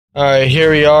Alright, here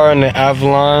we are in the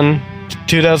Avalon,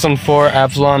 2004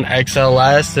 Avalon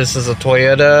XLS. This is a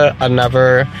Toyota,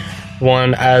 another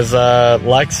one as a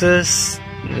Lexus.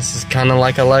 This is kind of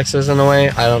like a Lexus in a way,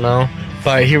 I don't know.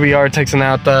 But here we are testing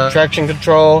out the traction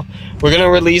control. We're going to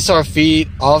release our feet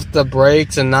off the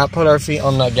brakes and not put our feet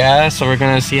on the gas. So we're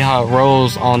going to see how it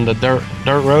rolls on the dirt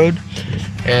road.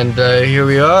 And here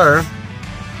we are.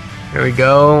 Here we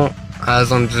go,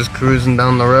 as I'm just cruising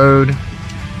down the road.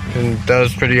 And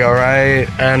does pretty alright.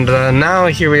 And now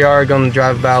here we are going to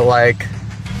drive about like,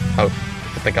 oh,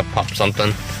 I think I popped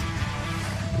something.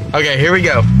 Okay, here we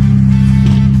go.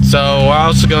 So we're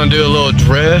also going to do a little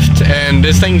drift, and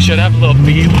this thing should have a little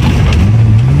beep.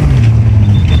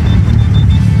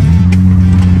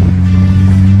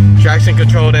 Traction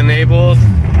control enabled.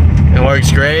 It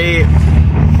works great.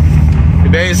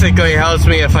 It basically helps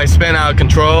me if I spin out of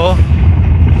control.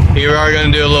 Here we are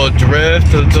going to do a little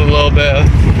drift. It's a little bit.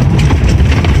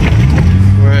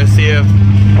 We're going to see if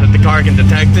the car can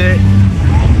detect it.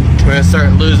 We're going to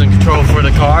start losing control for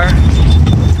the car.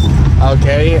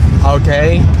 Okay,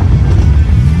 okay.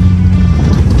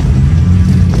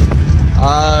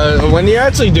 When you're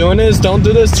actually doing this, don't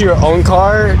do this to your own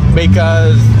car,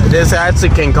 because this actually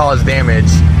can cause damage.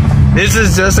 This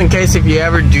is just in case if you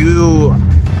ever do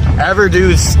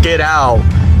skid out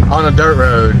on a dirt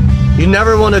road. You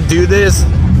never want to do this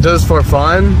just for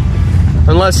fun,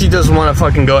 unless you just want to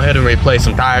fucking go ahead and replace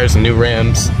some tires and new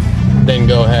rims. Then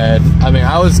go ahead. I mean,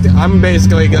 I'm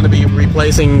basically going to be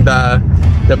replacing the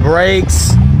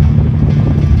brakes,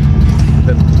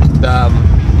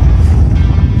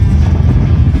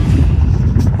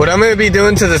 what I'm going to be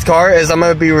doing to this car is I'm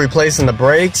going to be replacing the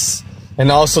brakes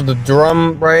and also the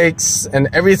drum brakes and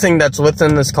everything that's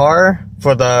within this car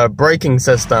for the braking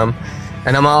system.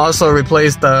 And I'm going to also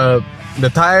replace the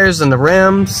tires and the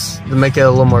rims to make it a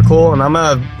little more cool. And I'm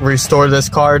going to restore this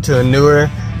car to a newer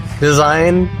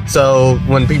design. So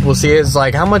when people see it, it's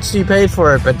like, how much do you pay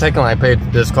for it? But technically I paid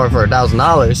this car for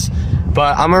 $1,000.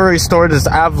 But I'm going to restore this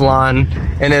Avalon.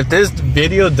 And if this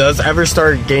video does ever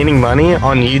start gaining money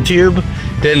on YouTube,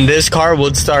 then this car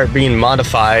would start being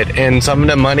modified. And some of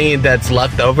the money that's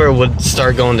left over would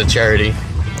start going to charity.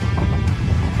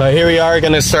 But here we are,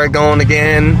 going to start going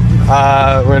again.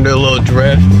 We're going to do a little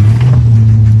drift.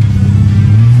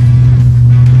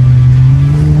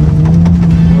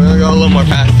 We're going to go a little more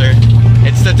faster.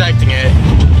 It's detecting it.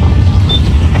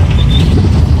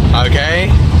 Okay.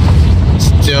 It's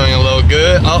doing a little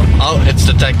good. Oh, it's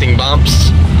detecting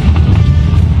bumps.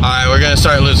 Alright, we're going to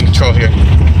start losing control here.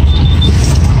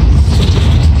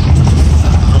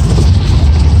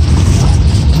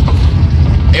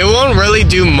 It won't really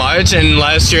do much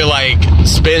unless you're like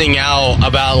spinning out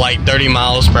about like 30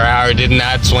 miles per hour. Then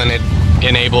that's when it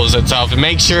enables itself. And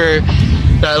make sure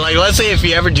that, like, let's say if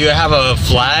you ever do have a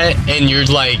flat and you're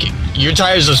like, your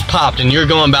tires just popped and you're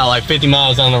going about like 50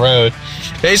 miles down the road.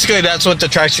 Basically, that's what the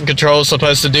traction control is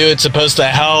supposed to do. It's supposed to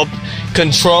help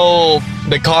control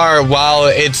the car while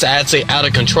it's actually out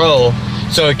of control,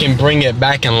 so it can bring it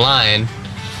back in line.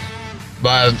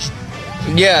 But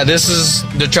yeah, this is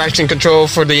the traction control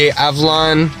for the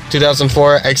Avalon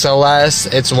 2004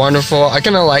 XLS. It's wonderful. I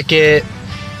kind of like it.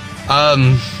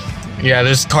 Yeah,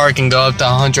 this car can go up to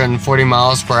 140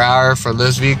 miles per hour for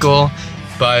this vehicle.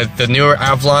 But the newer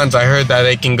Avalons, I heard that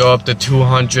it can go up to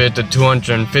 200 to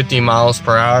 250 miles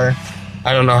per hour.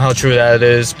 I don't know how true that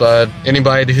is, but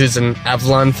anybody who's an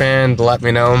Avalon fan, let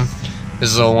me know. This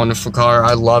is a wonderful car.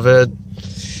 I love it.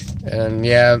 And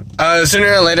yeah, sooner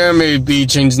or later I'm going to be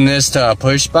changing this to a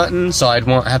push button, so I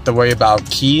won't have to worry about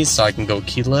keys, so I can go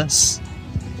keyless.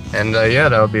 And yeah,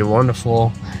 that would be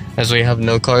wonderful. As we have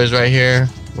no cars right here,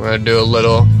 we're going to do a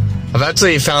little... I've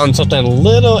actually found something a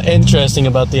little interesting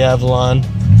about the Avalon.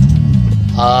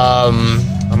 I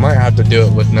might have to do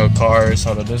it with no cars.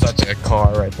 Hold on, there's actually a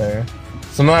car right there.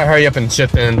 So I'm going to hurry up and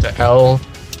shift into L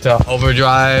to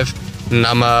overdrive, and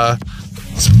I'm going to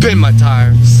spin my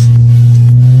tires.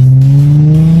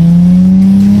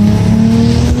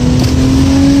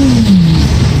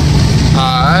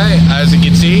 As you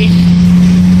can see,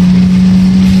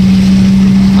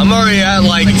 I'm already at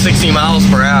like 60 miles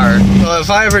per hour. So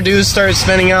if I ever do start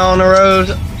spinning out on the road,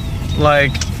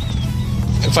 like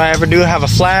if I ever do have a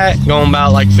flat going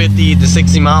about like 50 to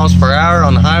 60 miles per hour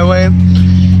on the highway,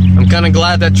 I'm kind of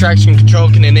glad that traction control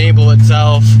can enable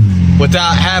itself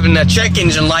without having that check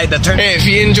engine light that turns. Hey, if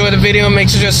you enjoyed the video, make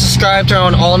sure to subscribe, turn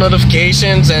on all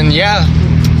notifications, and yeah,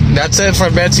 that's it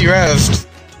for Betsy Revv.